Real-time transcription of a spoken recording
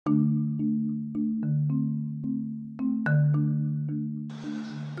Hi,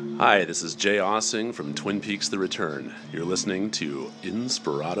 this is Jay Ossing from Twin Peaks: The Return. You're listening to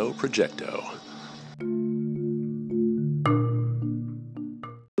Inspirato Projecto.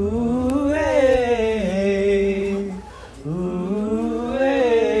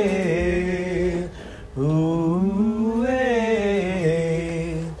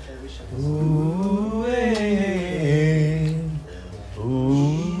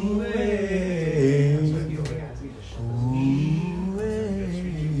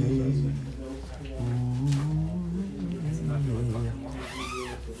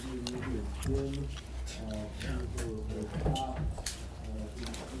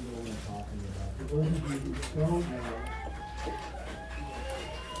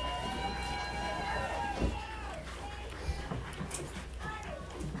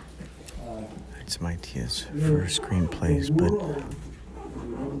 It's my ideas for screenplays, but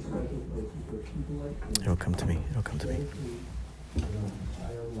it'll come to me. It'll come to me.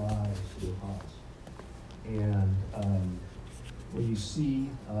 Entire lives to Haas. And when you see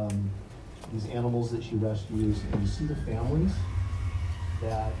these animals that she rescues, and you see the families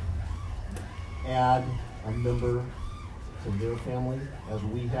that add a member to their family, as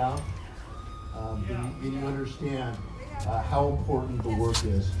we have, then you understand how important the work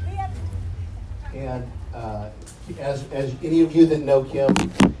is. And as any of you that know Kim,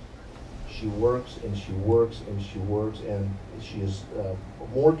 she works and she works and she works, and she is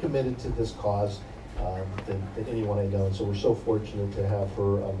more committed to this cause than anyone I know. And so we're so fortunate to have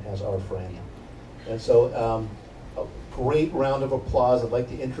her as our friend. And so a great round of applause. I'd like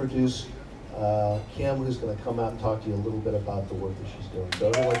to introduce Kim, who's going to come out and talk to you a little bit about the work that she's doing. So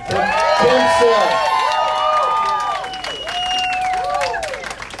everyone, Kim Sill.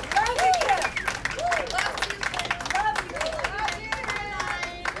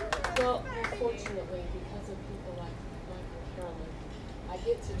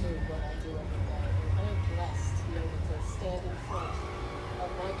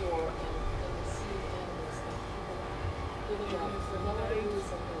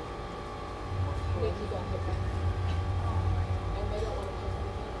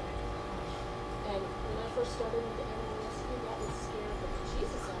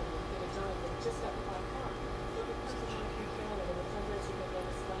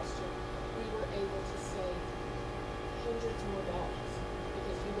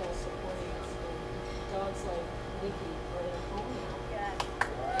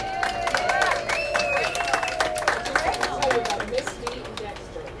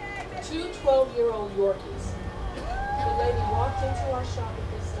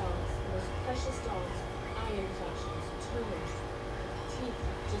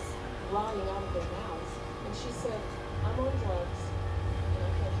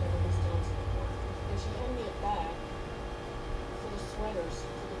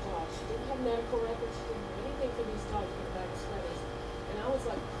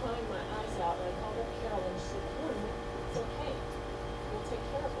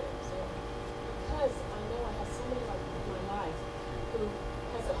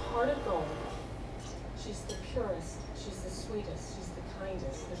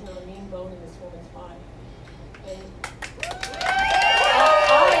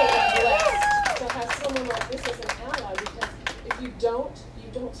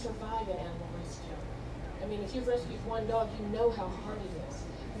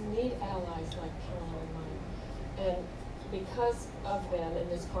 Because of them in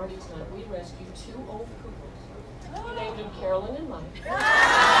this party tonight, we rescued 2 old poodles. We named them Carolyn and Mike.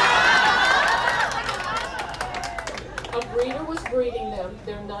 A breeder was breeding them.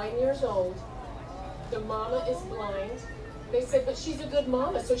 They're 9 years old. The mama is blind. They said, but she's a good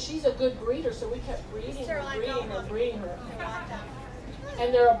mama, so she's a good breeder. So we kept breeding her.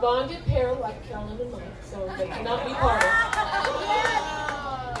 And they're a bonded pair like Carolyn and Mike, so they cannot be parted.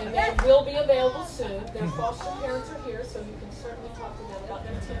 And they will be available soon. Their foster parents are here, so you can certainly talk to them about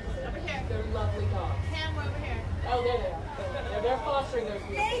their temperament. They're lovely dogs. Camera over here. Oh, there they are. They're fostering those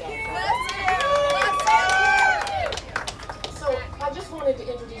beautiful dogs. So I just wanted to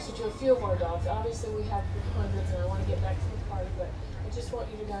introduce you to a few of our dogs. Obviously, we have hundreds, and I want to get back to the party, but I just want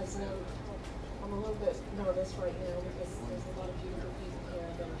you guys to know I'm a little bit nervous right now because there's a lot of beautiful people here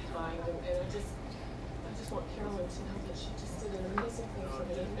that are kind, and I just want Carolyn to know that she just did an amazing thing for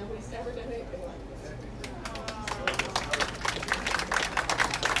me. Nobody's ever done anything like this.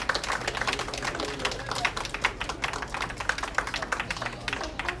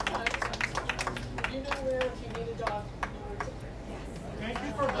 You know where, if you need a dog. Thank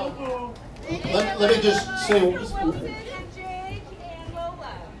you for Bobo. Let me just say. Wilson and Jake and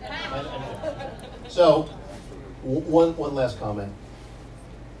Lola. So, one last comment.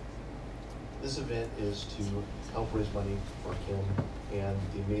 This event is to help raise money for Kim and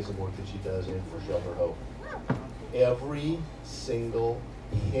the amazing work that she does and for Shelter Hope. Every single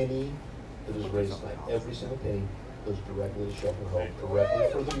penny that is raised tonight, every single penny goes directly to Shelter Hope, directly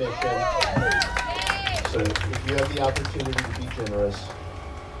for the mission. So if you have the opportunity to be generous.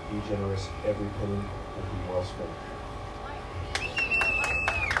 Every penny will be well spent.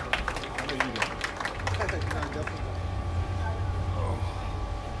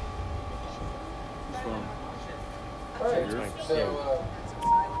 All right, so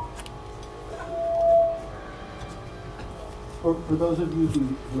for those of you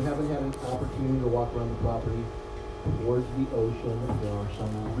who haven't had an opportunity to walk around the property towards the ocean, there are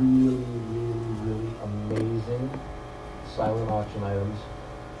some really, really, really amazing silent auction items.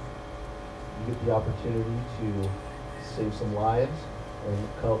 You get the opportunity to save some lives and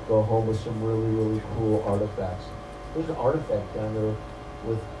go home with some really, really cool artifacts. There's an artifact down there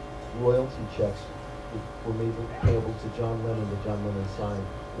with royalty checks that were made payable to John Lennon that John Lennon signed.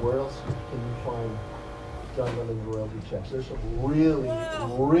 Where else can you find John Lennon's royalty checks? There's some really,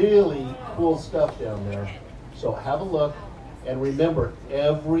 really cool stuff down there. So have a look, and remember,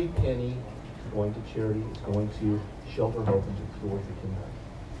 every penny going to charity is going to Shelter Hope and to the work that Kim does.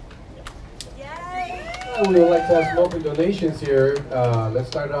 we would like to have some open donations here. Let's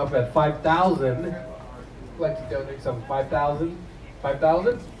start off at 5,000. I'd like to donate some 5,000.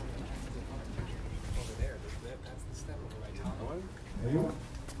 5,000? Anyone?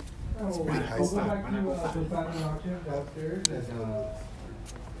 We'll go back to the silent auction downstairs and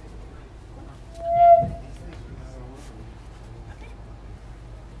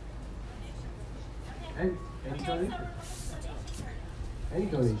any donations? Any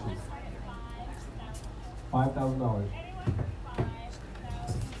donations? $5,000.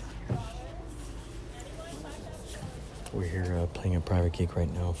 We're here playing a private gig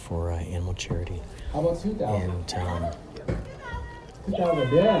right now for animal charity. How about 2,000? And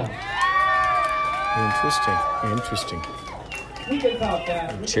 2,000, yeah. interesting. We can top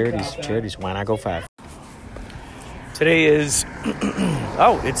that. Charities. Why not go 5? Today is,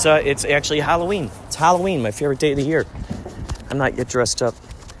 it's actually Halloween. It's Halloween, my favorite day of the year. I'm not yet dressed up.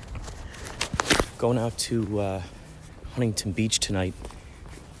 Going out to Huntington Beach tonight.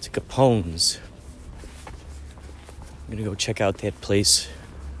 It's Capone's. I'm gonna go check out that place.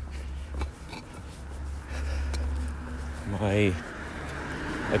 My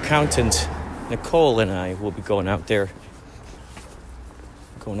accountant, Nicole, and I will be going out there.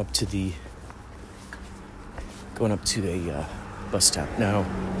 Going up to the bus stop now.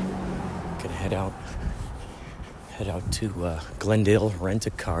 Gonna head out to Glendale, rent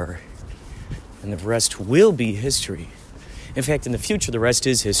a car, and the rest will be history. In fact, in the future, the rest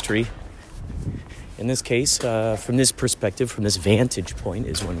is history. In this case, from this perspective, from this vantage point,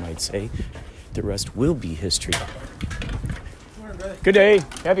 as one might say, the rest will be history. Good day.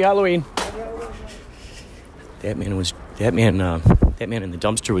 Happy Halloween. That man in the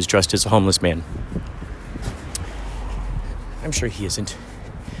dumpster was dressed as a homeless man. I'm sure he isn't.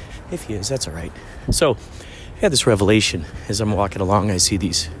 If he is, that's all right. So, I had this revelation as I'm walking along. I see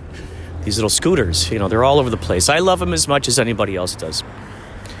these little scooters. They're all over the place. I love them as much as anybody else does.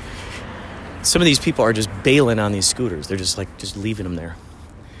 Some of these people are just bailing on these scooters. They're just leaving them there,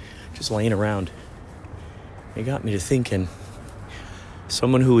 just laying around. It got me to thinking.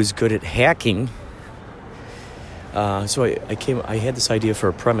 Someone who is good at hacking. So I had this idea for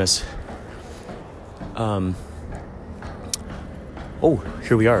a premise.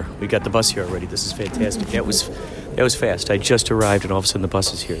 Here we are. We got the bus here already. This is fantastic. That was fast. I just arrived, and all of a sudden the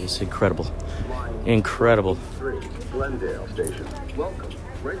bus is here. This is incredible. Incredible. 3, Glendale Station. Welcome.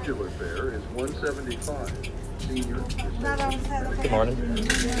 Regular fare is $175. Senior. Good morning.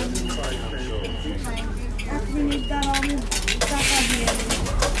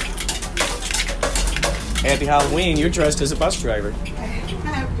 Happy Halloween. You're dressed as a bus driver.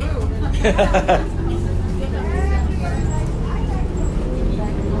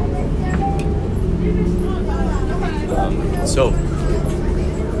 So,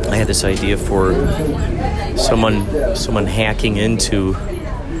 I had this idea for someone hacking into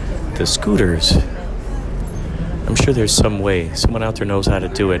the scooters. I'm sure there's some way. Someone out there knows how to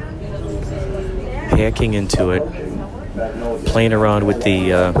do it. Hacking into it, playing around with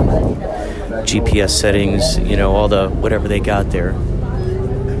the GPS settings, all the whatever they got there.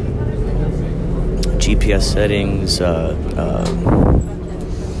 GPS settings,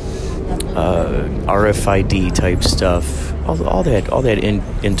 RFID type stuff, all that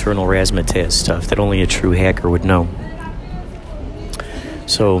internal razzmatazz stuff that only a true hacker would know.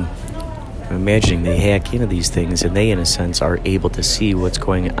 So I'm imagining they hack into these things, and they, in a sense, are able to see what's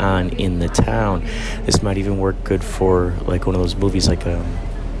going on in the town. This might even work good for like one of those movies, like a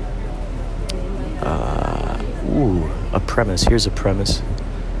premise. Here's a premise: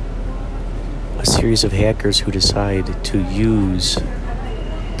 a series of hackers who decide to use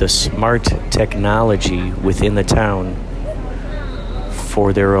the smart technology within the town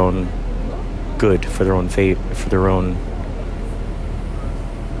for their own good, for their own fate, for their own,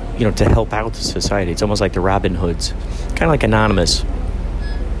 to help out the society. It's almost like the Robin Hoods, kind of like Anonymous.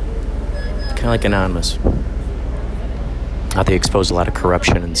 How they expose a lot of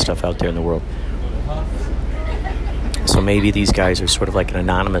corruption and stuff out there in the world. So maybe these guys are sort of like an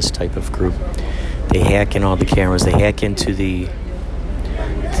Anonymous type of group. They hack in all the cameras. They hack into the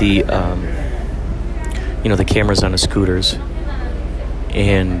cameras on the scooters,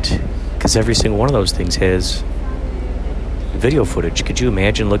 and because every single one of those things has video footage. Could you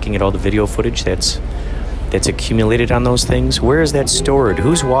imagine looking at all the video footage that's accumulated on those things? Where is that stored?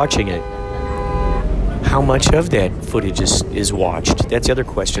 Who's watching it? How much of that footage is watched? That's the other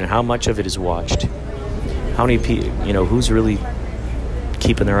question. How much of it is watched? How many people, who's really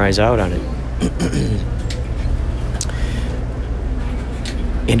keeping their eyes out on it?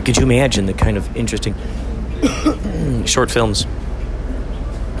 And could you imagine the kind of interesting short films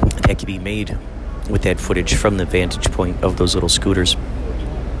that could be made with that footage from the vantage point of those little scooters?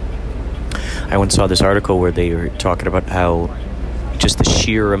 I once saw this article where they were talking about how just the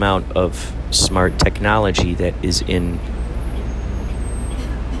sheer amount of smart technology that is in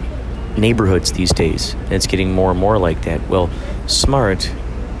neighborhoods these days, and it's getting more and more like that. Well, smart,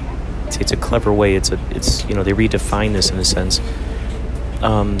 it's a clever way. It's they redefine this in a sense.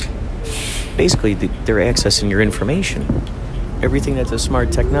 Basically, they're accessing your information. Everything that's a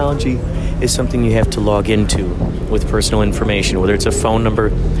smart technology is something you have to log into with personal information, whether it's a phone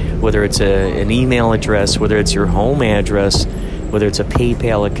number, whether it's an email address, whether it's your home address, whether it's a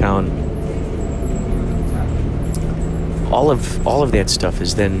PayPal account. All of that stuff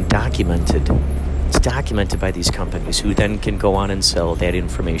is then documented. It's documented by these companies who then can go on and sell that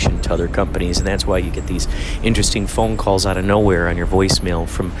information to other companies, and that's why you get these interesting phone calls out of nowhere on your voicemail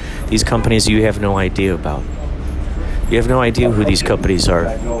from these companies you have no idea about. You have no idea who these companies are.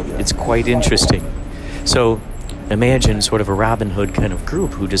 It's quite interesting. So imagine sort of a Robin Hood kind of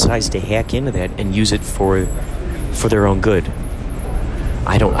group who decides to hack into that and use it for their own good.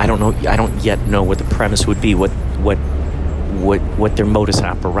 I don't know. I don't yet know what the premise would be. What their modus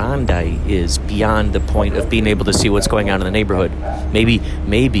operandi is beyond the point of being able to see what's going on in the neighborhood.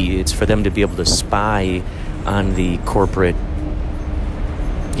 Maybe it's for them to be able to spy on the corporate,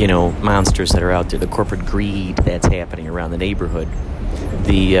 monsters that are out there, the corporate greed that's happening around the neighborhood,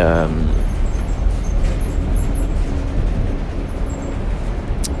 the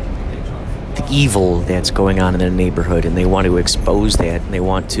evil that's going on in the neighborhood, and they want to expose that, and they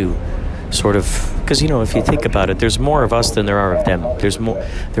want to sort of, because if you think about it, there's more of us than there are of them.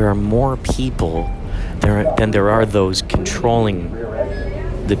 There are more people than there are those controlling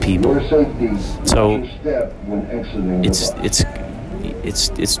the people. So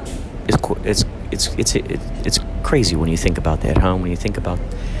it's crazy when you think about that, huh? When you think about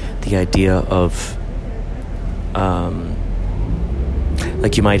the idea of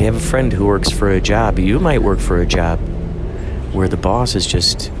like you might have a friend who works for a job. You might work for a job where the boss is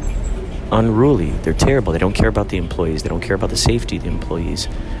just unruly. They're terrible. They don't care about the employees. They don't care about the safety of the employees.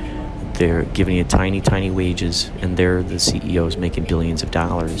 They're giving you tiny, tiny wages, and they're the CEOs making billions of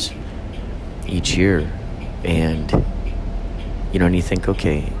dollars each year. And and you think,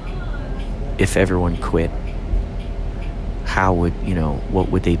 okay, if everyone quit, how would what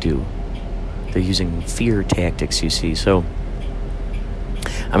would they do? They're using fear tactics, you see. So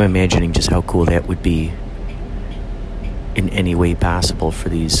I'm imagining just how cool that would be in any way possible for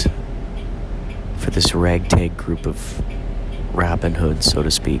this ragtag group of Robin Hoods, so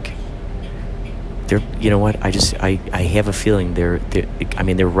to speak. They're, I have a feeling they're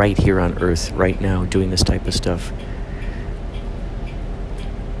right here on Earth right now doing this type of stuff.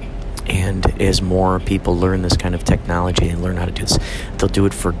 And as more people learn this kind of technology and learn how to do this, they'll do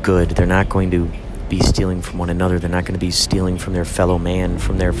it for good. They're not going to be stealing from one another. They're not going to be stealing from their fellow man,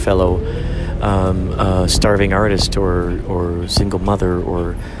 from their fellow starving artist or single mother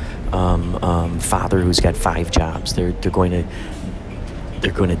or father who's got 5 jobs. They're going to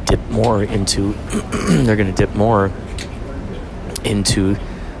dip more into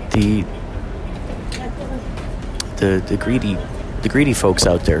the greedy folks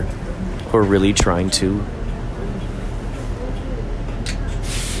out there who are really trying to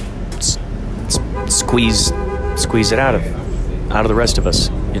squeeze it out of the rest of us,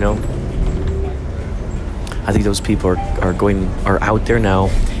 I think those people are out there now,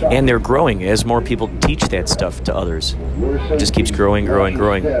 and they're growing as more people teach that stuff to others. It just keeps growing.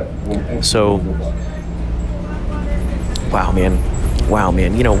 So, wow, man.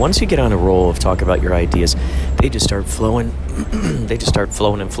 You know, once you get on a roll of talk about your ideas, they just start flowing. They just start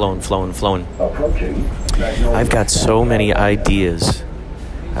flowing. I've got so many ideas.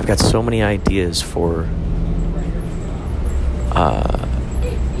 For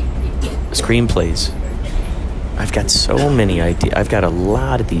screenplays. I've got so many ideas. I've got a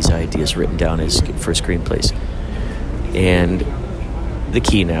lot of these ideas written down for screenplays. And the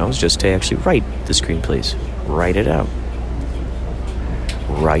key now is just to actually write the screenplays. Write it out.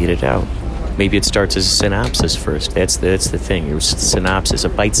 Maybe it starts as a synopsis first. That's the thing. Your synopsis, a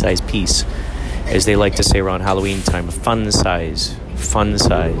bite-sized piece. As they like to say around Halloween time, a fun size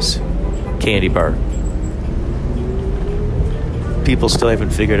candy bar. People still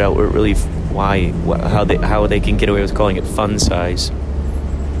haven't figured out how they can get away with calling it fun size.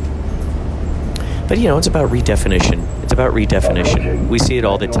 But you know, it's about redefinition. We see it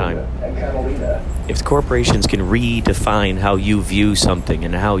all the time. If the corporations can redefine how you view something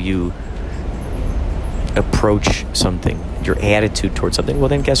and how you approach something, your attitude towards something, well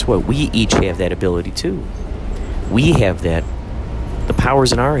then guess what? We each have that ability too. We have the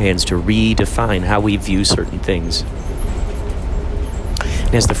power's in our hands to redefine how we view certain things.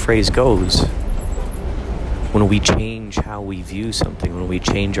 And as the phrase goes, when we change how we view something, when we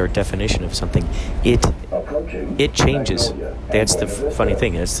change our definition of something, it changes. That's the funny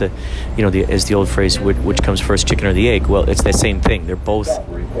thing. That's as the old phrase, which comes first, chicken or the egg? Well, it's that same thing.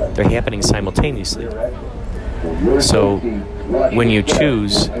 They're happening simultaneously. So when you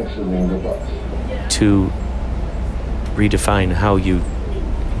choose to redefine how you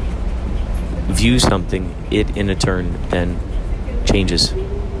view something, it in a turn then changes.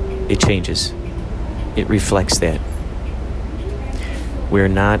 It changes. It reflects that. We're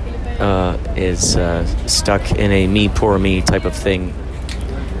not as stuck in a me, poor me type of thing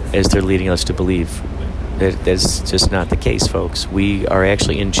as they're leading us to believe. That's just not the case, folks. We are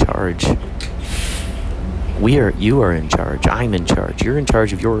actually in charge. You are in charge. I'm in charge. You're in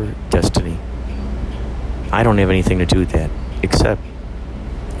charge of your destiny. I don't have anything to do with that, except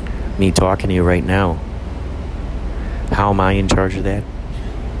me talking to you right now. How am I in charge of that?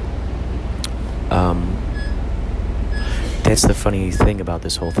 That's the funny thing about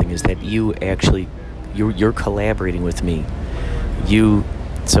this whole thing, is that you're collaborating with me. You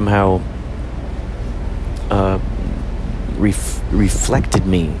somehow reflected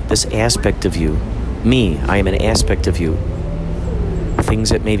me, this aspect of you. Me, I am an aspect of you.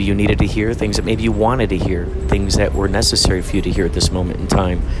 Things that maybe you needed to hear, things that maybe you wanted to hear, things that were necessary for you to hear at this moment in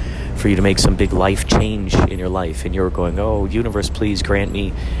time, for you to make some big life change in your life. And you're going, oh, universe, please grant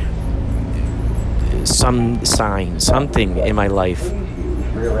me some sign, something in my life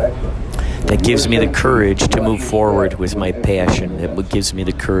that gives me the courage to move forward with my passion, that gives me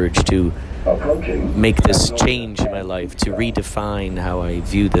the courage to make this change in my life, to redefine how I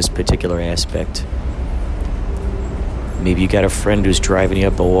view this particular aspect. Maybe you got a friend who's driving you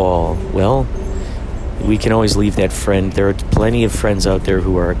up a wall. Well, we can always leave that friend. There are plenty of friends out there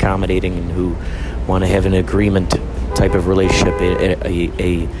who are accommodating and who want to have an agreement type of relationship,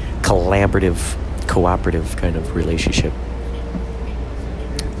 a collaborative, cooperative kind of relationship.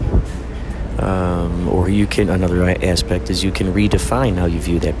 Or you can, another aspect is you can redefine how you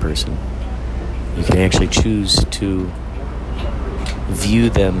view that person. You can actually choose to view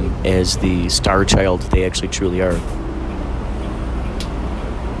them as the star child they actually truly are.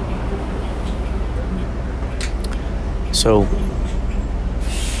 So,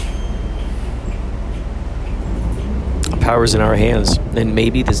 power's in our hands, and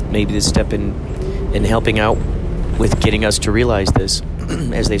maybe this step in helping out with getting us to realize this.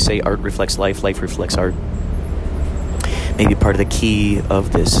 As they say, art reflects life, life reflects art. Maybe part of the key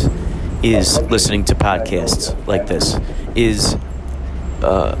of this is listening to podcasts like this, is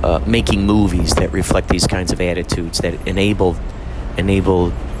making movies that reflect these kinds of attitudes, that enable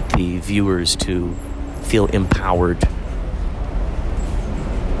the viewers to feel empowered,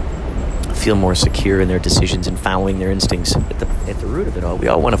 feel more secure in their decisions and following their instincts. At the root of it all, we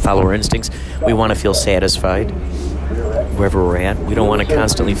all want to follow our instincts. We want to feel satisfied wherever we're at. We don't want to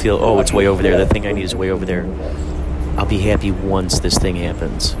constantly feel, oh, it's way over there. The thing I need is way over there. I'll be happy once this thing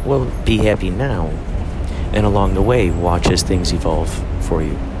happens. Well, be happy now. And along the way, watch as things evolve for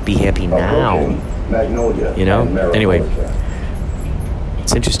you. Be happy now. You know? Anyway,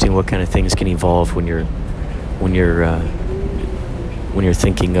 it's interesting what kind of things can evolve when you're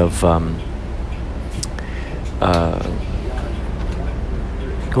thinking of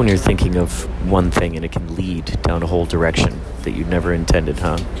when you're thinking of one thing and it can lead down a whole direction that you never intended,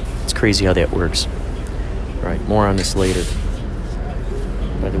 huh? It's crazy how that works. All right, more on this later.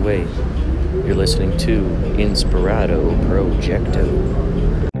 By the way, you're listening to Inspirato Projecto.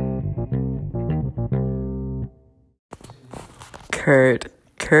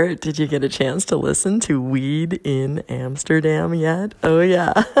 Kurt, did you get a chance to listen to Weed in Amsterdam yet? Oh,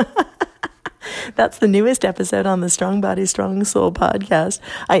 yeah. That's the newest episode on the Strong Body, Strong Soul podcast.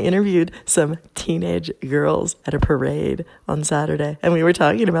 I interviewed some teenage girls at a parade on Saturday, and we were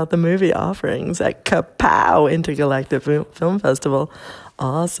talking about the movie offerings at Kapow Intergalactic Film Festival.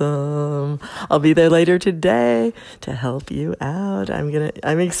 Awesome. I'll be there later today to help you out.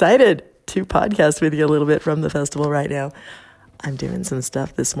 I'm excited to podcast with you a little bit from the festival right now. I'm doing some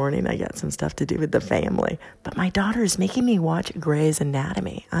stuff this morning. I got some stuff to do with the family. But my daughter is making me watch Grey's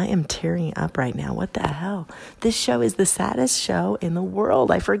Anatomy. I am tearing up right now. What the hell? This show is the saddest show in the world.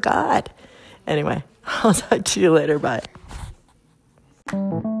 I forgot. Anyway, I'll talk to you later. Bye.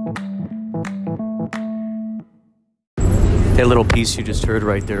 That little piece you just heard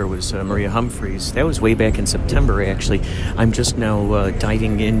right there was Maria Humphreys. That was way back in September, actually. I'm just now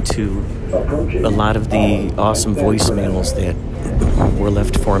diving into a lot of the awesome voicemails that were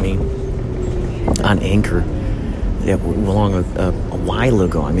left for me on Anchor that were along a while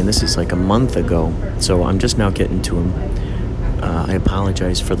ago. I mean, this is like a month ago, so I'm just now getting to them. I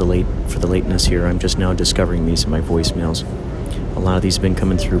apologize for the lateness here. I'm just now discovering these in my voicemails. A lot of these have been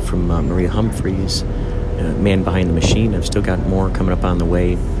coming through from Maria Humphreys, Man Behind the Machine. I've still got more coming up on the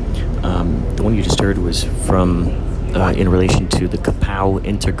way. The one you just heard was from in relation to the Kapow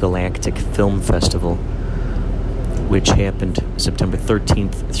Intergalactic Film Festival, which happened September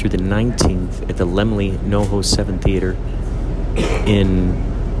 13th through the 19th at the Lemley NoHo 7 Theater in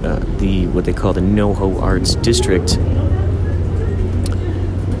what they call the NoHo Arts District.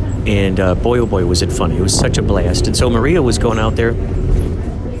 And boy, oh boy, was it fun. It was such a blast. And so Maria was going out there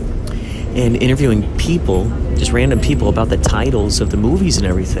and interviewing people, just random people, about the titles of the movies and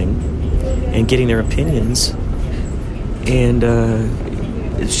everything, and getting their opinions. And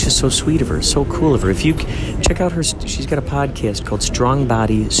it's just so sweet of her, so cool of her. If you check out her, she's got a podcast called Strong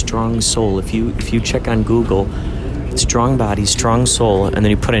Body, Strong Soul. If you check on Google, Strong Body, Strong Soul, and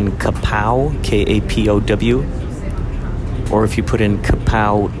then you put in Kapow, K-A-P-O-W, or if you put in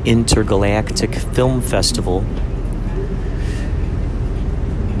Kapow Intergalactic Film Festival,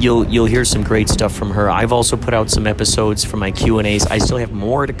 You'll hear some great stuff from her. I've also put out some episodes from my Q&As. I still have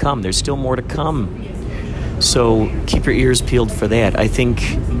more to come. There's still more to come. So keep your ears peeled for that. I think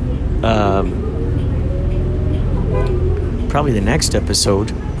probably the next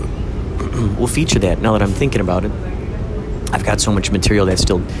episode will feature that, now that I'm thinking about it. I've got so much material that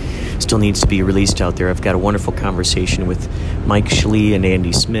still needs to be released out there. I've got a wonderful conversation with Mike Schlee and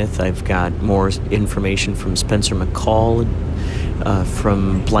Andy Smith. I've got more information from Spencer McCall,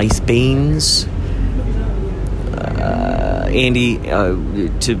 from Blythe Baines. Andy,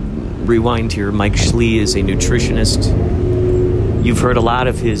 to rewind here, Mike Schlee is a nutritionist. You've heard a lot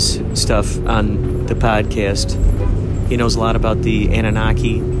of his stuff on the podcast. He knows a lot about the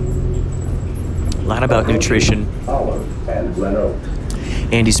Anunnaki, a lot about nutrition.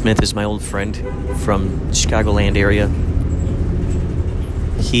 Andy Smith is my old friend from the Chicagoland area.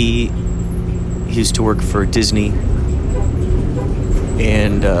 He used to work for Disney,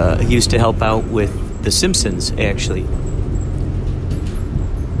 and he used to help out with The Simpsons, actually.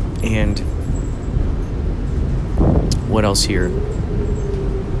 And what else here?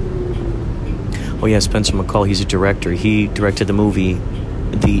 Oh yeah, Spencer McCall, he's a director. He directed the movie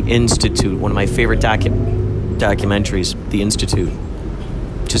The Institute, one of my favorite documentaries, The Institute.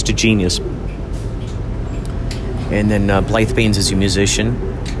 Just a genius. And then Blythe Baines is a musician.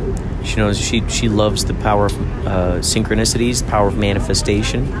 She knows she loves the power of synchronicities, the power of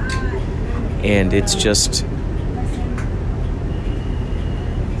manifestation, and it's just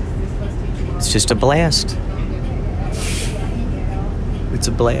a blast. It's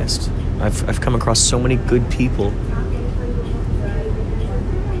a blast. I've come across so many good people.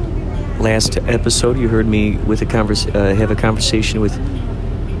 Last episode, you heard me with have a conversation with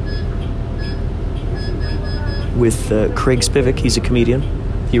Craig Spivak. He's a comedian.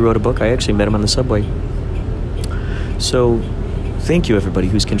 He wrote a book. I actually met him on the subway. So thank you, everybody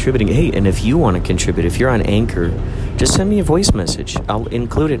who's contributing. Hey, and if you want to contribute, if you're on Anchor, just send me a voice message. I'll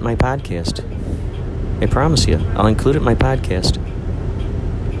include it in my podcast. I promise you, I'll include it in my podcast.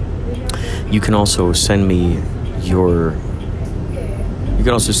 You can also send me your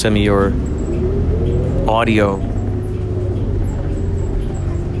audio,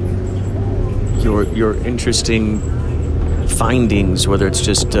 your interesting findings, whether it's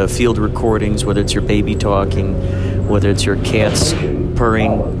just field recordings, whether it's your baby talking, whether it's your cats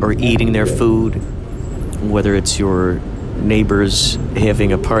purring or eating their food, whether it's your neighbors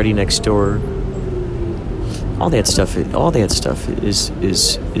having a party next door. All that stuff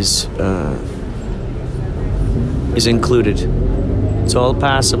is included. It's all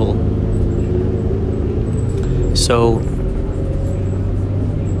possible. So,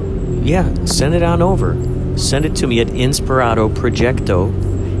 yeah, send it on over. Send it to me at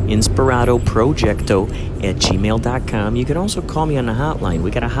inspiratoprojecto@gmail.com. You can also call me on the hotline.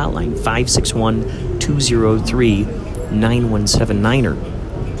 We got a hotline, 561-203-9179.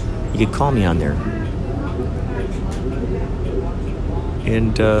 You can call me on there.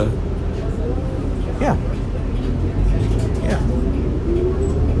 And, yeah.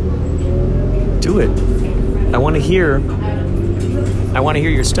 Do it. I want to hear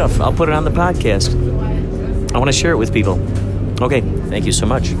your stuff. I'll put it on the podcast. I want to share it with people. Okay, thank you so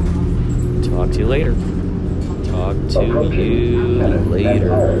much. Talk to you later.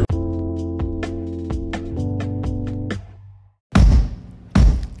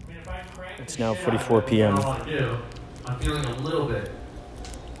 It's now 4:44 p.m. I'm feeling a little bit.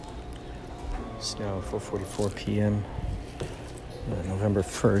 It's now 4:44 p.m. November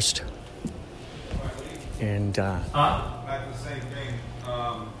 1st. And back to the same thing.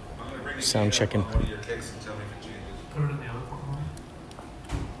 I'm gonna bring sound checking. one of your cakes and tell me if it changes. Put it in the other one.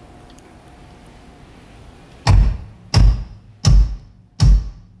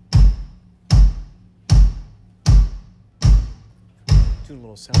 Do a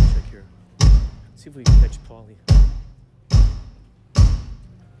little sound check here. See if we can catch Paulie. I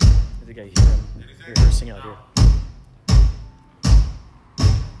think I hear him rehearsing out here.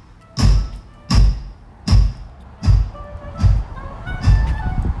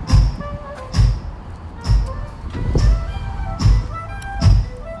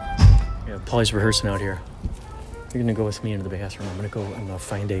 Paulie's rehearsing out here. You're gonna go with me into the bathroom. I'm gonna go and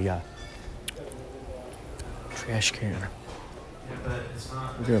find a trash can.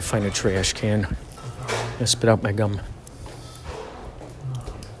 We're gonna find a trash can. I'm gonna spit out my gum.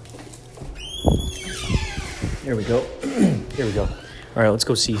 There we go. Here we go. All right, let's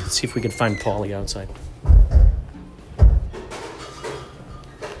go see if we can find Paulie outside.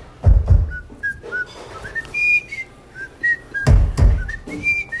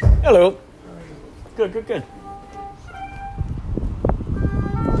 Hello. Good.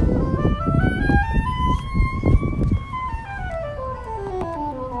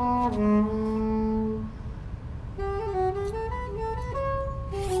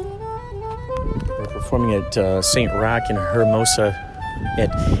 We're performing at St. Roch in Hermosa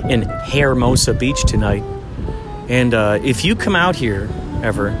Beach tonight. And if you come out here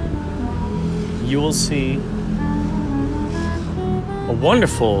ever, you will see a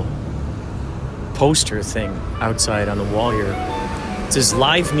wonderful poster thing outside on the wall here. It says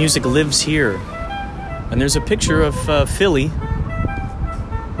live music lives here, and there's a picture of Philly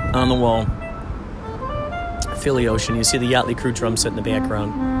on the wall. Philly Ocean. You see the Yachtly Crew drum set in the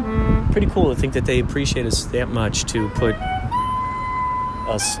background. Pretty cool to think that they appreciate us that much to put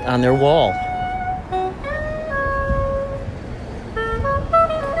us on their wall.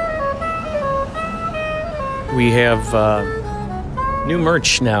 We have new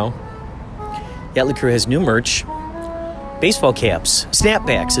merch now. Yachtly Crew has new merch. Baseball caps.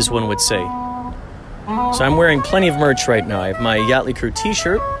 Snapbacks, as one would say. So I'm wearing plenty of merch right now. I have my Yachtly Crew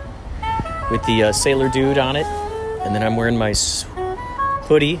t-shirt with the Sailor Dude on it. And then I'm wearing my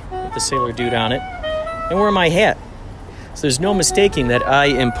hoodie with the Sailor Dude on it. And wearing my hat. So there's no mistaking that I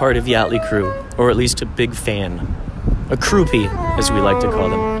am part of Yachtly Crew. Or at least a big fan. A croupie, as we like to call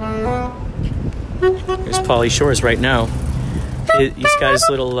them. There's Pauly Shores right now. He's got his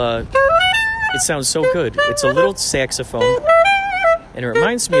little... it sounds so good. It's a little saxophone. And it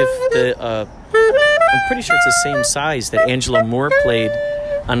reminds me of the... I'm pretty sure it's the same size that Angela Moore played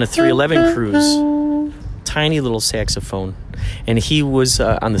on the 311 cruise. Tiny little saxophone. And he was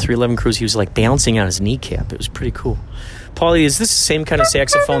on the 311 cruise, he was like bouncing on his kneecap. It was pretty cool. Paulie, is this the same kind of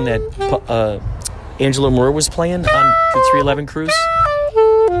saxophone that Angela Moore was playing on the 311 cruise?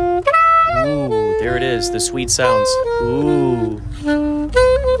 Ooh, there it is, the sweet sounds. Ooh.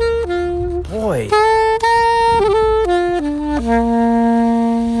 Boy.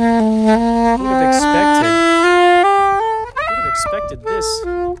 Who would have expected this?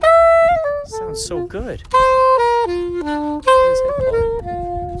 Sounds so good. It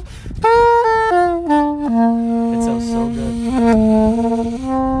sounds so good.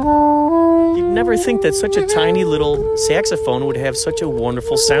 You'd never think that such a tiny little saxophone would have such a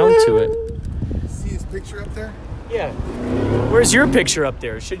wonderful sound to it. See his picture up there? Yeah. Where's your picture up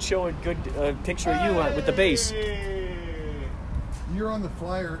there? It should show a good picture of you with the bass. You're on the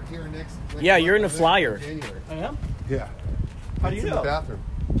flyer here next. Yeah, you're in the flyer. January. I am? Yeah. How do you It's in know? the bathroom.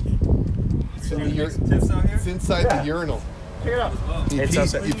 It's inside the urinal. Check it out.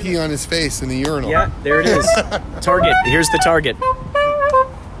 You pee on his face in the urinal. Yeah, there it is. Target. Here's the target.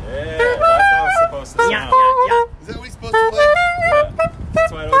 Yeah, that's how it's supposed to sound. Yeah. Is that what he's supposed to play? Yeah.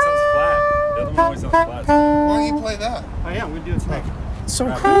 That's why it always sounds flat. The other one always sounds flat. Why don't you play that? I am. We're doing it tonight. So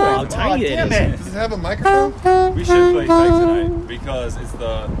cool. How tiny it is. Does it have a microphone? We should play Peg tonight because it's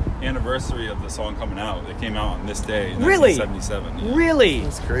the anniversary of the song coming out. It came out on this day in Really? 1977. Yeah. Really?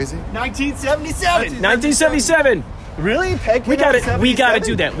 That's crazy. 1977. 1977. Really? Peg We came out in gotta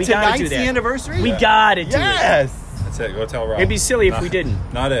do that. We gotta do Tonight's that. the anniversary? We gotta do it. Yes. That's it. Go tell Rob. It'd be silly if we didn't.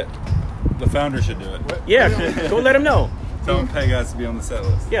 Not it. The founder should do it. Yeah, go let him know. Tell him Peg has to be on the set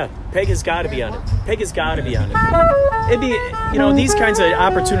list. Yeah, Peg has got to be on it. Peg has got to be on it. It'd be, these kinds of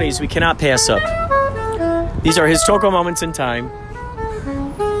opportunities we cannot pass up. These are historical moments in time.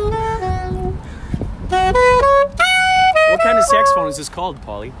 What kind of saxophone is this called,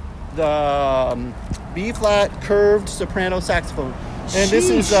 Paulie? The B-flat curved soprano saxophone. And this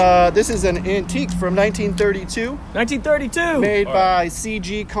is an antique from 1932. 1932. Made by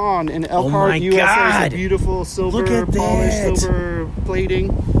C.G. Kahn in Elkhart, my USA. God. It's a beautiful silver Look at polished that. silver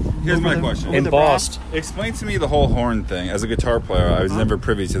plating. Here's my question. Embossed. Explain to me the whole horn thing. As a guitar player, I was never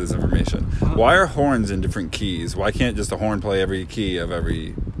privy to this information. Why are horns in different keys? Why can't just a horn play every key of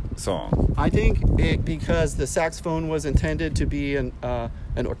every song? I think because the saxophone was intended to be an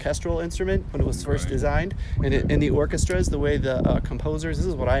orchestral instrument when it was first designed, and in the orchestras, the way the composers, this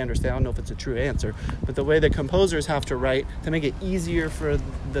is what I understand, I don't know if it's a true answer, but the way the composers have to write to make it easier for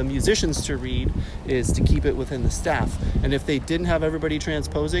the musicians to read is to keep it within the staff. And if they didn't have everybody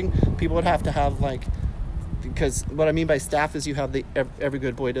transposing, people would have to have because what I mean by staff is you have the Every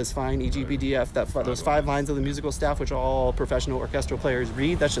Good Boy Does Fine, EGBDF, those 5 lines of the musical staff, which all professional orchestral players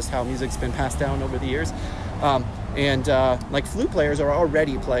read. That's just how music's been passed down over the years. Like flute players are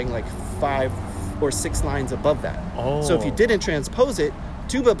already playing like 5 or 6 lines above that. Oh. So if you didn't transpose it,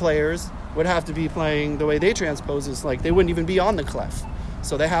 tuba players would have to be playing the way they transpose is like they wouldn't even be on the clef.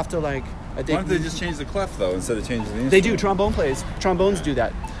 So they have to Why don't they just change the clef though instead of changing the instrument? They do. Trombones do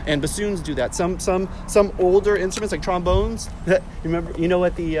that, and bassoons do that. Some older instruments like trombones. You know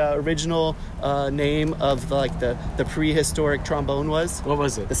what the original name of the prehistoric trombone was? What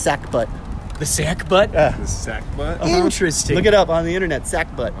was it? The sackbut. The sackbut? The sackbut? Interesting. Look it up on the internet.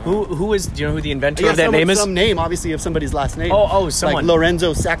 Sackbut. Who is? Do you know who the inventor of that name is? Some name, obviously, of somebody's last name. Someone. Like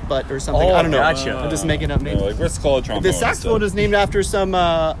Lorenzo Sackbut or something. Oh, I don't know. gotcha. I'm just making up names. Like let's call it trombone. The saxophone is named after some,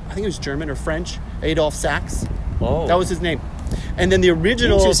 I think it was German or French, Adolphe Sax. Oh. That was his name. And then the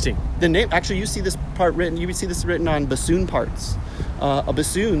original... Interesting. The name, actually, you see this written on bassoon parts.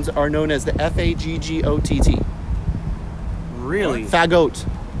 Bassoons are known as the F-A-G-G-O-T-T. Really? Fagot.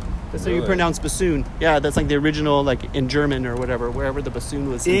 That's how you Really? pronounce bassoon. Yeah, that's like the original, like in German or whatever, wherever the bassoon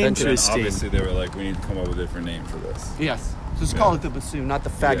was invented. Interesting. Obviously, they were like, we need to come up with a different name for this. Yes. Just call it the bassoon, not the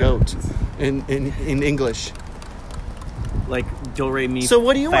fagot in English. Like do re mi. So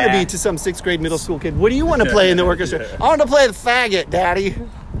what do you want to fa. be to some 6th grade middle school kid? What do you want to play in the orchestra? I want to play the faggot, Daddy.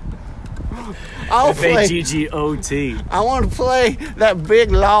 F-A-G-G-O-T. I want to play that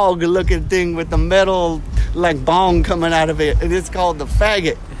big log-looking thing with the metal like bong coming out of it, and it's called the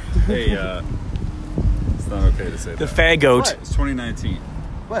faggot. Hey, it's not okay to say The that. fagot. It's 2019.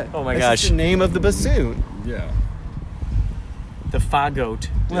 What? Oh my That's gosh. just the name of the bassoon. Yeah. The fagot.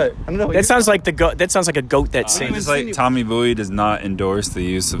 What? I don't know. That sounds like that sounds like a goat that Just sings. like Tommy Bowie does not endorse the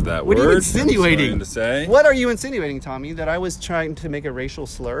use of that What word. are you insinuating? To say. What are you insinuating, Tommy? That I was trying to make a racial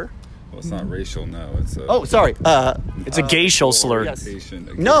slur? Well, it's not racial, no. It's a Oh, sorry. It's a gacial slur. Yes. orientation.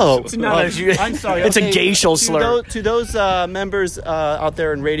 No, It's not a- I'm sorry. It's a gacial slur. To those members out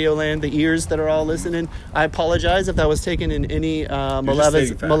there in Radioland, the ears that are all listening, I apologize if that was taken in any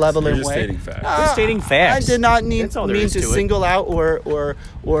stating facts. malevolent You're just way. stating facts. You're stating facts. I did not mean That's all there is to to it. single out or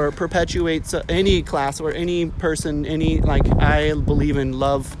perpetuate any class or any person. I believe in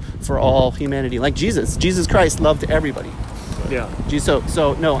love for all humanity, like Jesus. Jesus Christ loved everybody. Yeah.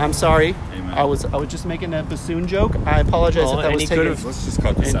 So no, I'm sorry. Amen. I was just making a bassoon joke. I apologize Well, if that and was he taken could've- Let's just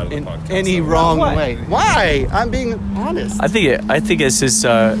cut this out of the in podcast. any So- wrong Why? way. Why? I'm being honest. I think this is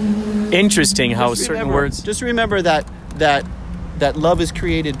interesting how Just certain remember- words. Just remember that love is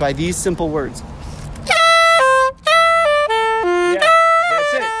created by these simple words. Yeah,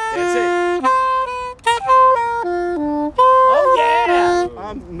 that's it. That's it. Oh yeah.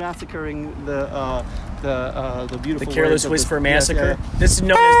 I'm massacring the beautiful The Careless words of Whisper yes, Massacre. yeah. This is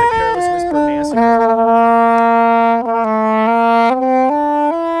known as the Careless Whisper Massacre.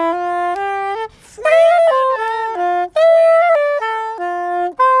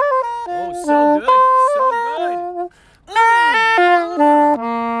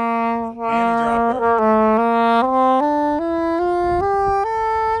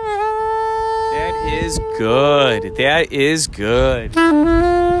 is good. That is good.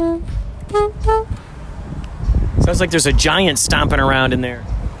 Sounds like there's a giant stomping around in there.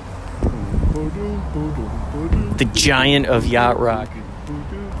 The giant of yacht rock.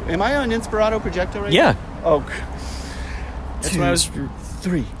 Am I on Inspirato Projecto right Yeah. now? Oh. That's what I was...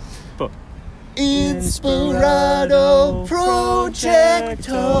 3, 4. Inspirato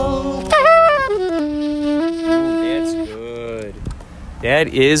Projecto. That's good. That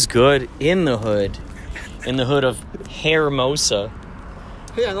is good. In the hood. In the hood of Hermosa.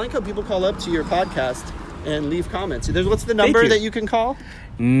 Hey, I like how people call up to your podcast and leave comments. What's the number that you can call?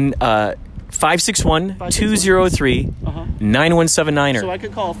 561-203-9179er. So I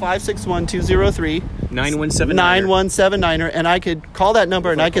could call 561-203 9179er, and I could call that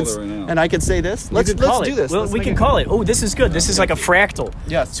number and I could say this. Let's do this. Well, we can call it. Oh, this is good. This is like a fractal.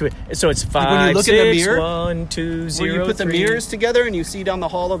 Yes. So it's 5, when you look 6, in the mirror, 1, 2, 0, where you put the 3. mirrors together and you see down the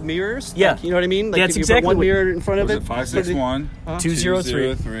hall of mirrors. Yeah. Like, you know what I mean? Like That's if you exactly put one what- mirror in front of it.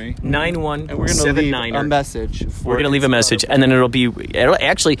 561-203-9179er. And we're going to leave a message. We're going to leave a message, and then we'll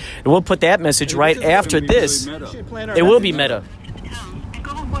put that message right after this. It will be meta.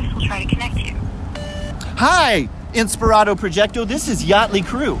 We'll try to connect you. Hi, Inspirato Projecto. This is Yachtly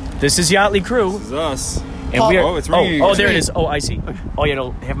Crew. This is Yachtly Crew. This is us. And we are, it's ringing. Oh, there it is. Oh, I see. Oh, yeah,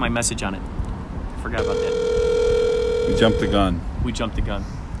 it'll have my message on it. Forgot about that. We jumped the gun.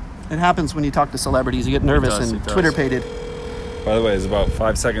 It happens when you talk to celebrities. You get nervous and Twitter-pated. By the way, it's about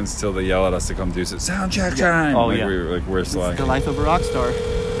 5 seconds till they yell at us to come do sound check time. Oh, like yeah. We're slacking. The life of a rock star.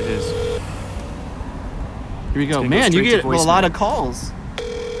 It is. Here we go. Man, you get a lot of calls.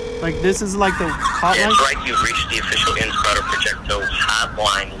 Like, this is like the hotline. That's right. You've reached the official Inspirato Projecto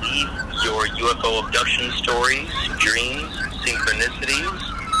hotline. Leave your UFO abduction stories, dreams, synchronicities,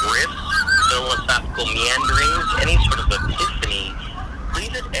 riffs, philosophical meanderings, any sort of epiphany.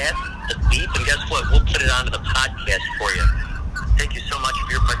 Leave it at the beep, and guess what? We'll put it onto the podcast for you. Thank you so much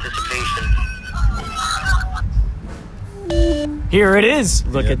for your participation. Here it is.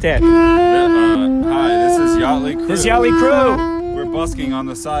 Look at that. Hi, this is Yachtly Crew. This is Yachtly Crew. We're busking on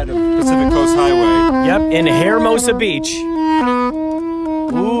the side of Pacific Coast Highway. Yep, in Hermosa Beach.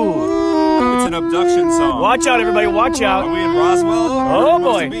 Ooh. It's an abduction song. Watch out, everybody. Watch out. Are we in Roswell? Oh,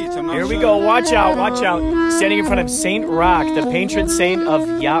 boy. Beach? I'm not Here we sure. go. Watch out. Watch out. Standing in front of Saint Rock, the patron saint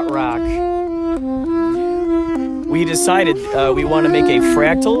of yacht rock. We decided we want to make a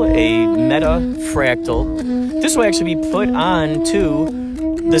fractal, a meta fractal. This will actually be put on to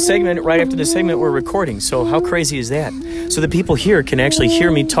the segment right after the segment we're recording. So how crazy is that? So the people here can actually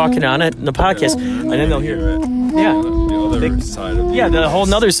hear me talking on it in the podcast, and then they'll hear it. Yeah. The other side of it. Yeah, the whole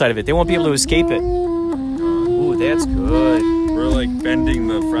other side of it. They won't be able to escape it. Ooh, that's good. We're like bending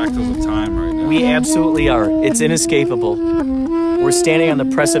the fractals of time right now. We absolutely are. It's inescapable. We're standing on the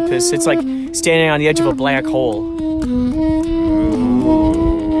precipice. It's like standing on the edge of a black hole.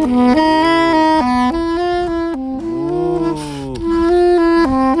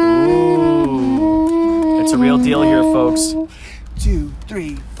 It's a real deal here, folks. 2,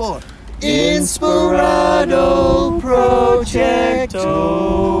 3, 4. Inspirato Projecto.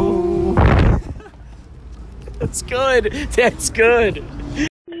 That's good. That's good.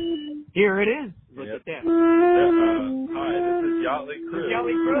 Here it is. Look at that. Hi, this is Yachtly Crew.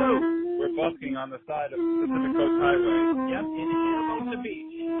 Yachtly Crew. We're busking on the side of Pacific Coast Highway. Yep, in Hermosa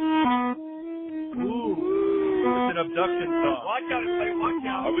Beach. Ooh. It's an abduction song. Watch out, everybody. Watch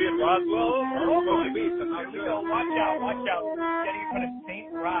out. Are we in Roswell or Hermosa Beach? I'm not Here we sure. go. Watch out. Watch out. Standing in front of Saint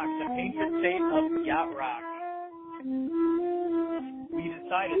Rock, the patron saint of yacht rock. We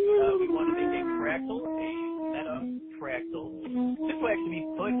decided we want to make a fractal, a meta fractal. This will actually be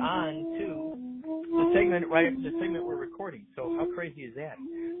put on to the segment right after the segment we're recording. So how crazy is that?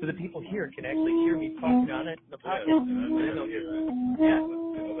 So the people here can actually hear me talking on it in the podcast. And then they'll hear it. Yeah.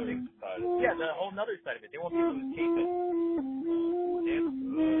 Yeah, the whole other side of it. They won't be able to escape it. That's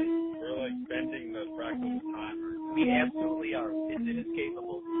good. We're like bending the fractals of time. We absolutely are. It's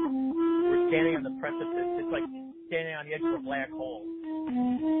inescapable. We're standing on the precipice. It's like standing on the edge of a black hole.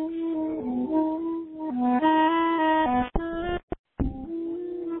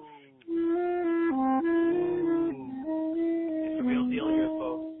 It's a real deal here,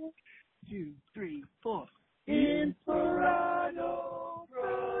 folks. 2, 3, 4. Inspirato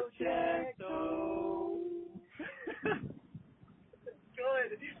Projecto.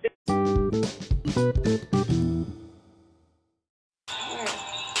 Good.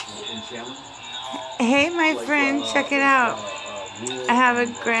 Hey, my friend, check it out. I have a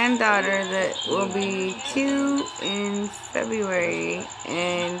granddaughter that will be 2 in February,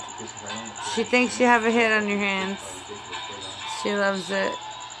 and she thinks you have a hit on your hands. She loves it.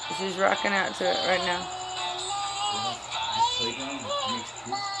 She's rocking out to it right now.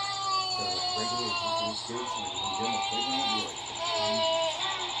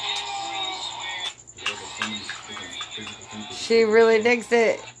 She really digs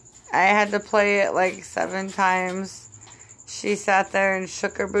it. I had to play it like 7 times. She sat there and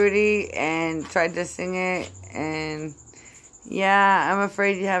shook her booty and tried to sing it. And yeah, I'm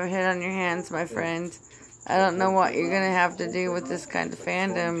afraid you have a hit on your hands, my friend. I don't know what you're going to have to do with this kind of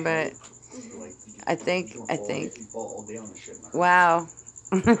fandom, but I think, wow.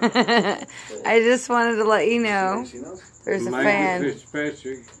 I just wanted to let you know there's a fan.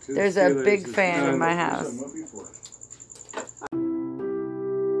 There's a big fan in my house.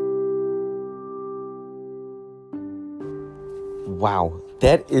 Wow,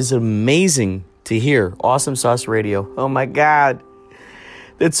 that is amazing to hear. Awesome Sauce Radio. Oh my God.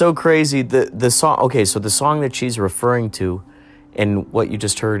 That's so crazy. The song, okay, so the song that she's referring to and what you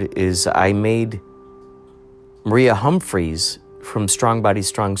just heard is I made Maria Humphreys from Strong Body,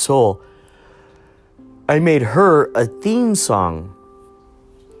 Strong Soul. I made her a theme song.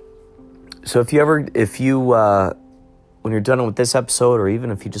 So if you when you're done with this episode, or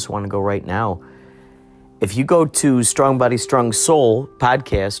even if you just want to go right now, if you go to Strong Body, Strong Soul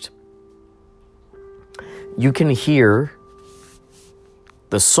podcast, you can hear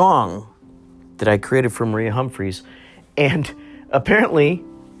the song that I created for Maria Humphreys. And apparently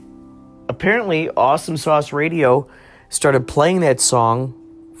Awesome Sauce Radio started playing that song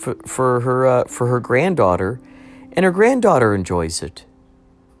for her granddaughter, and her granddaughter enjoys it.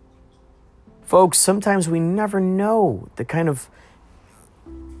 Folks, sometimes we never know the kind of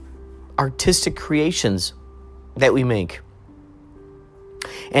artistic creations that we make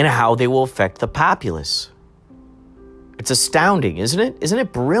and how they will affect the populace. It's astounding, isn't it? Isn't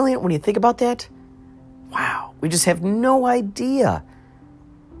it brilliant when you think about that? Wow, we just have no idea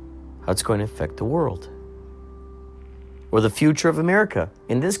how it's going to affect the world or the future of America,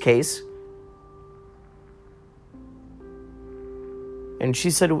 in this case. And she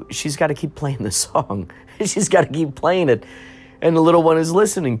said she's got to keep playing the song. She's got to keep playing it. And the little one is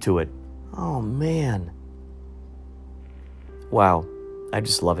listening to it. Oh, man. Wow. I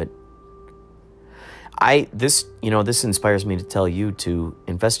just love it. This inspires me to tell you to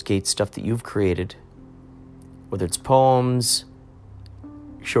investigate stuff that you've created, whether it's poems,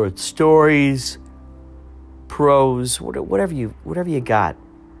 short stories, prose, whatever you got,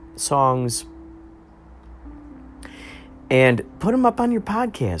 songs, and put them up on your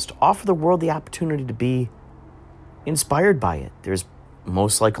podcast. Offer the world the opportunity to be inspired by it. There's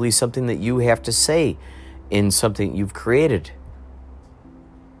most likely something that you have to say in something you've created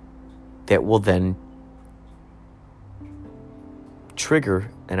that will then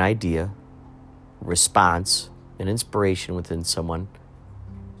trigger an idea, response, an inspiration within someone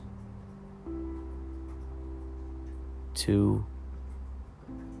to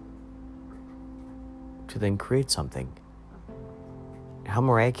then create something. How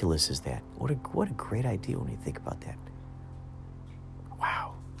miraculous is that? What a great idea when you think about that.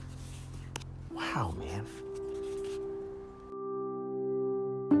 Wow. Wow, man.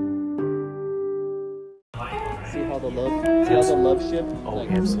 See how the love ship? Oh,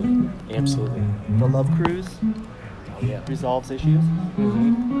 absolutely. The love cruise resolves issues.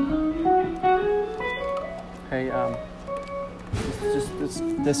 Hey,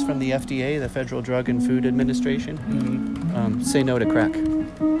 this from the FDA, the Federal Drug and Food Administration. Say no to crack.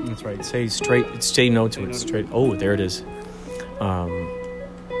 That's right. Say no to it. Straight. Oh, there it is.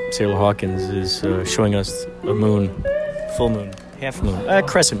 Sarah Hawkins is showing us a moon, full moon, half moon,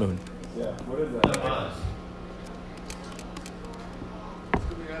 crescent moon. Yeah. What is that?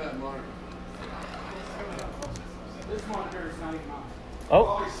 This monitor is not even on. Oh.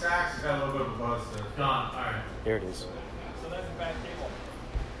 All these stacks has got a little bit of a buzz to it. Gone. All right. There it is. So that's a bad cable.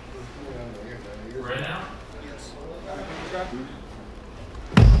 Right now? Yes. All right, I got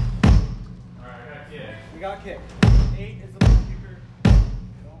kick. We got kick. 8 is the ball kicker.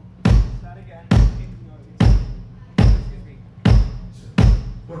 That again. Excuse me.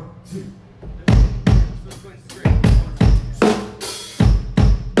 1, 2. This going straight.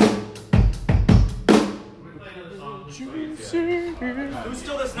 Who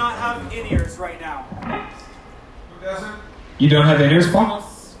still does not have in-ears right now? Who doesn't? You don't have in-ears, Paul?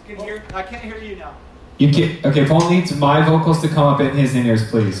 I can't hear you now. Okay, Paul needs my vocals to come up in his in-ears,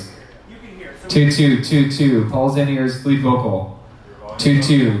 please. You can hear. 2 2 2 2. Paul's in-ears, lead vocal. 2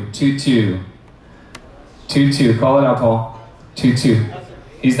 2 2 2. 2 2. Call it out, Paul. 2 2.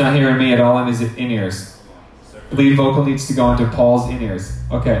 He's not hearing me at all in his in-ears. Lead vocal needs to go into Paul's in-ears.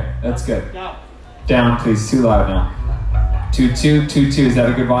 Okay, that's good. Down, please. Too loud now. 2-2, 2-2. Is that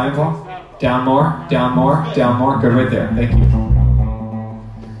a good volume, Paul? Down more, down more, down more. Good right there. Thank you.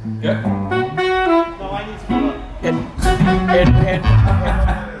 Good.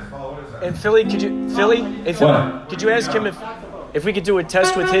 And Philly, could you ask him if we could do a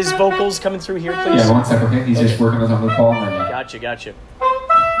test with his vocals coming through here, please? Yeah, 1 second, okay? He's just working on something with Paul. Gotcha. You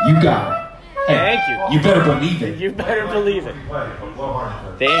got it. Hey, thank you. You better believe it. You better believe it.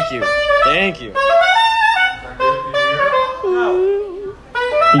 Thank you.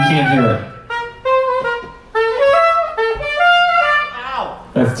 He can't hear it.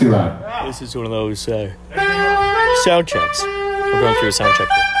 That's too loud. This is one of those sound checks. We're going through a sound check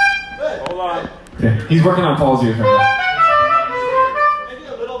here. Hold on. Okay. He's working on Paul's ears right now. Maybe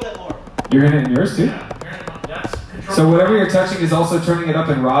a little bit more. You're in it in yours too? So whatever you're touching is also turning it up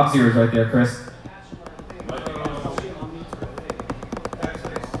in Rob's ears right there, Chris.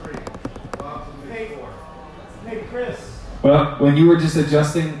 Hey, Chris. Well, when you were just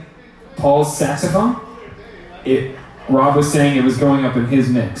adjusting Paul's saxophone, Rob was saying it was going up in his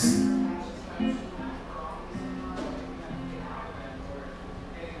mix.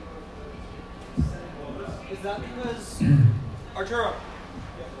 Is that because Arturo?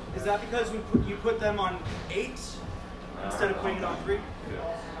 Is that because you put them on 8 instead of putting it on 3? No,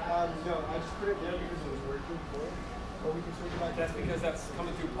 I just put it there because it was working before. But we can switch it back. That's because that's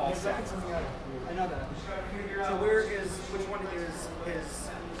coming through Paul's sax. I know that. So which one is his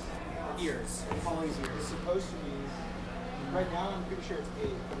ears? Paul's ears. It's supposed to be, right now I'm pretty sure it's 8,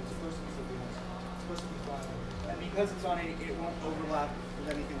 but it's supposed to be something else. It's supposed to be 5. And because it's on 8, it won't overlap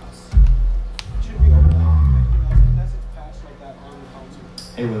with anything else. It shouldn't be overlapping with anything else unless it's patched like that on the console.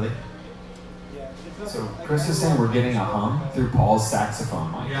 Hey, Willie. Yeah. So Chris is saying we're getting a hum through Paul's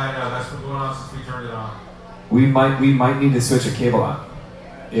saxophone mic. Yeah, I know. That's been going on since we turned it on. We might need to switch a cable out.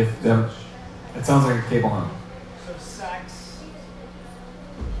 It sounds like a cable hum. So sax.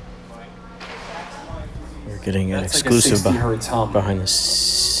 We're getting an That's exclusive like a 60 hertz hum. behind the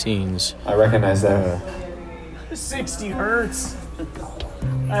scenes. I recognize that. 60 hertz.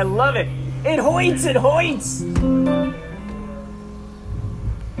 I love it. It hoits. I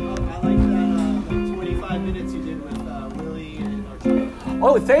like that 25 minutes you did with Willie and Arturo.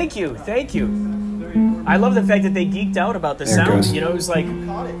 Oh, thank you. I love the fact that they geeked out about the sound. You know, it was like,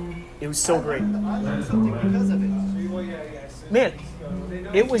 it was so great. I learned something because of it. Man,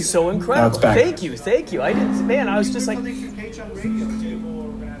 it was so incredible. Thank you. I didn't, man, I was just like, you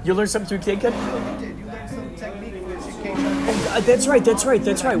learned something through KCUT? You learned some technique with KCUT. That's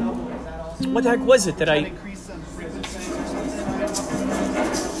right. What the heck was it that I...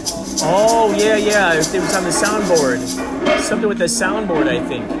 Oh, yeah. It was on the soundboard. Something with the soundboard, I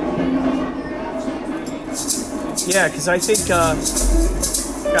think. Yeah, because I think, God,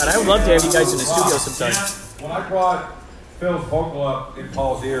 I would love to have you guys in the studio sometime. When I brought Phil's vocal up in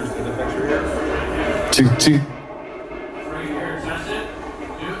Paul's ears, did it affect your ears? 2.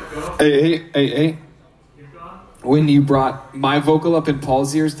 Hey. When you brought my vocal up in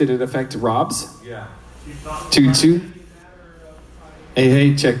Paul's ears, did it affect Rob's? Yeah. 2.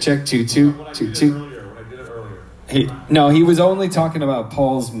 Hey, check. 2. When I did it earlier. Hey, no, he was only talking about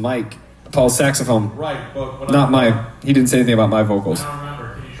Paul's mic, Paul's saxophone. Right, but not my. He didn't say anything about my vocals. I don't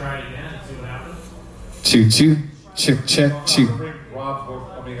remember. Can you try it again and see what happens? 2. Check. 2. Bring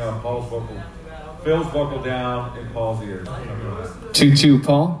Paul's vocal. Phil's vocal down in Paul's ears. 2.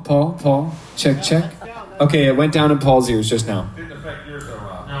 Paul. Check. Okay, it went down in Paul's ears just now. Didn't affect yours though,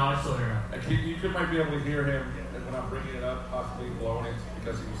 Rob. No, I still hear him. You might be able to hear him when I'm bringing it up, possibly blowing it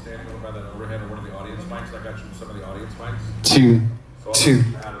because he was standing over by that overhead or one of the audience mics. I got you some of the audience mics. 2.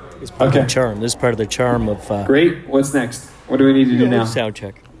 It's part of the charm. This is part of the charm of... Great. What's next? What do we need to do now? Sound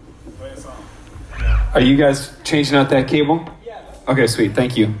check. Are you guys changing out that cable? Yeah. Okay, sweet.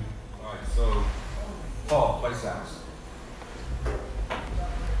 Thank you. All right, so Paul, play sax.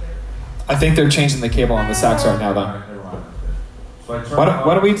 I think they're changing the cable on the sax right now, though. All right, never mind. So I turn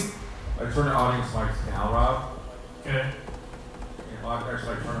What do we... I turn the audience mics down, Rob. Okay. And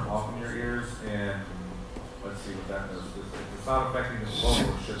actually, I turn them off in your ears, and let's see what that does. It's not affecting the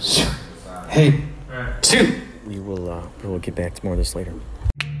vocal, it's just affecting the sound. Hey, Right. 2. We will get back to more of this later.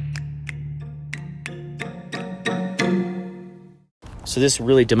 So this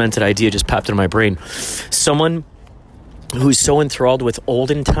really demented idea just popped into my brain. Someone who's so enthralled with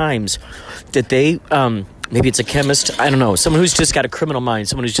olden times that they, maybe it's a chemist, I don't know, someone who's just got a criminal mind,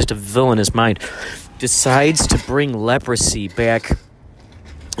 someone who's just a villainous mind, decides to bring leprosy back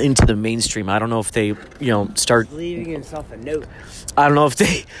into the mainstream. I don't know if they, start leaving himself a note. If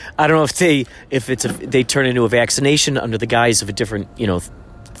they turn into a vaccination under the guise of a different,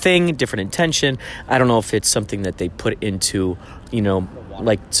 thing, different intention. I don't know if it's something that they put into,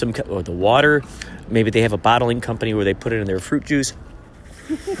 like or the water. Maybe they have a bottling company where they put it in their fruit juice.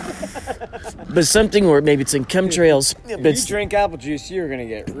 But something, or maybe it's in chemtrails. If you drink apple juice, you're going to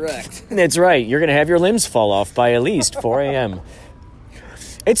get wrecked. That's right. You're going to have your limbs fall off by at least 4 a.m.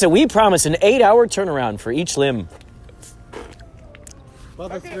 We promise an 8-hour turnaround for each limb. Well,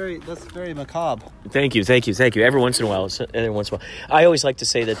 that's very macabre. Thank you. Every once in a while. I always like to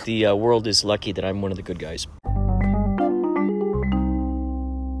say that the world is lucky that I'm one of the good guys.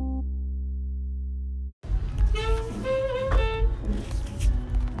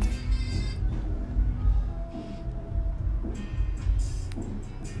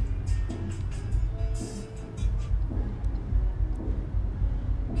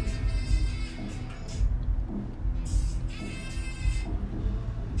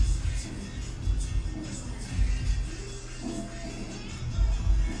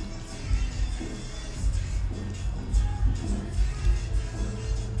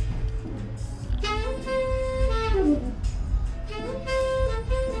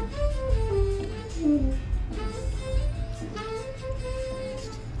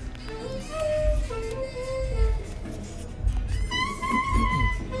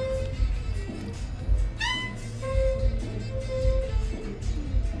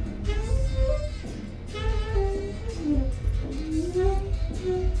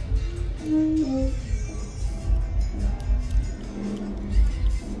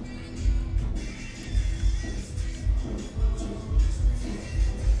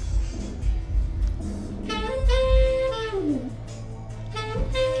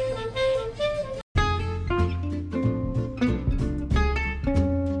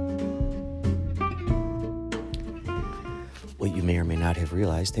 What you may or may not have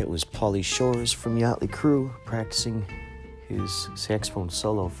realized, that was Pauly Shores from Yachtly Crew practicing his saxophone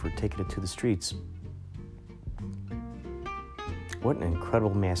solo for Taking It to the Streets. What an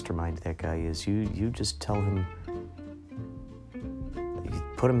incredible mastermind that guy is. You just tell him, you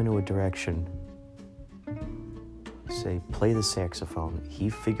put him into a direction, say, play the saxophone.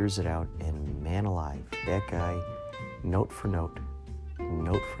 He figures it out, and man alive, that guy, note for note,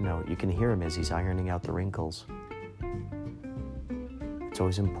 you can hear him as he's ironing out the wrinkles. It's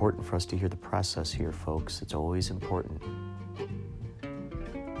always important for us to hear the process here, folks. It's always important.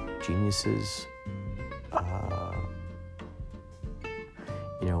 Geniuses,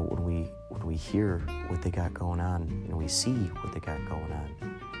 when we hear what they got going on, and we see what they got going on,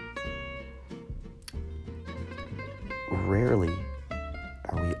 rarely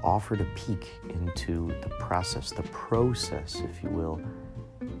are we offered a peek into the process, if you will,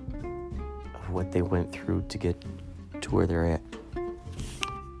 of what they went through to get to where they're at.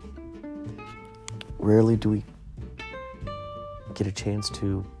 Rarely do we get a chance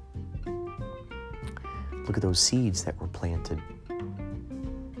to look at those seeds that were planted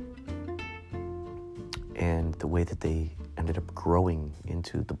and the way that they ended up growing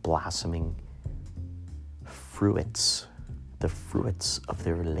into the blossoming fruits, the fruits of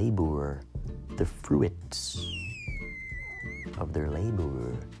their labor,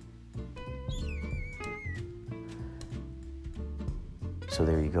 So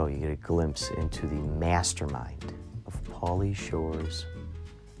there you go, you get a glimpse into the mastermind of Pauly Shores,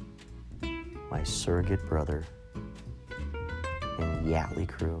 my surrogate brother, and Yachtly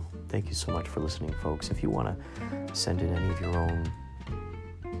Crew. Thank you so much for listening, folks. If you want to send in any of your own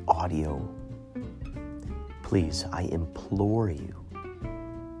audio, please, I implore you,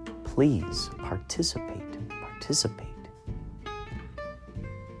 please participate.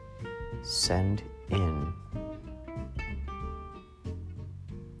 Send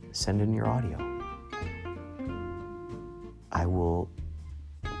in your audio. I will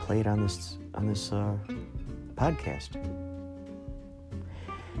play it on this podcast.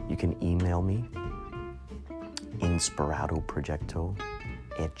 You can email me,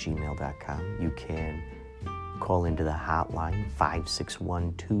 inspiratoprojecto@gmail.com. You can call into the hotline,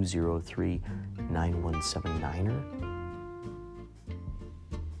 561-203-9179.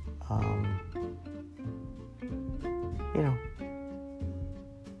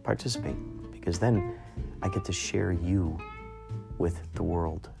 Participate, because then I get to share you with the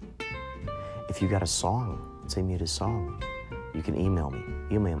world. If you got a song, send me a song. You can email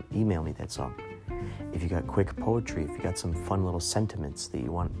me that song. If you got quick poetry, if you got some fun little sentiments that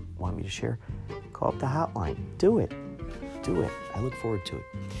you want me to share, call up the hotline. Do it. I look forward to it.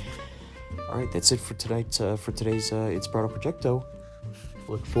 All right, that's it for tonight. For today's Inspirato Projecto.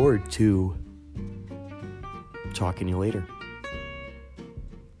 Look forward to talking to you later.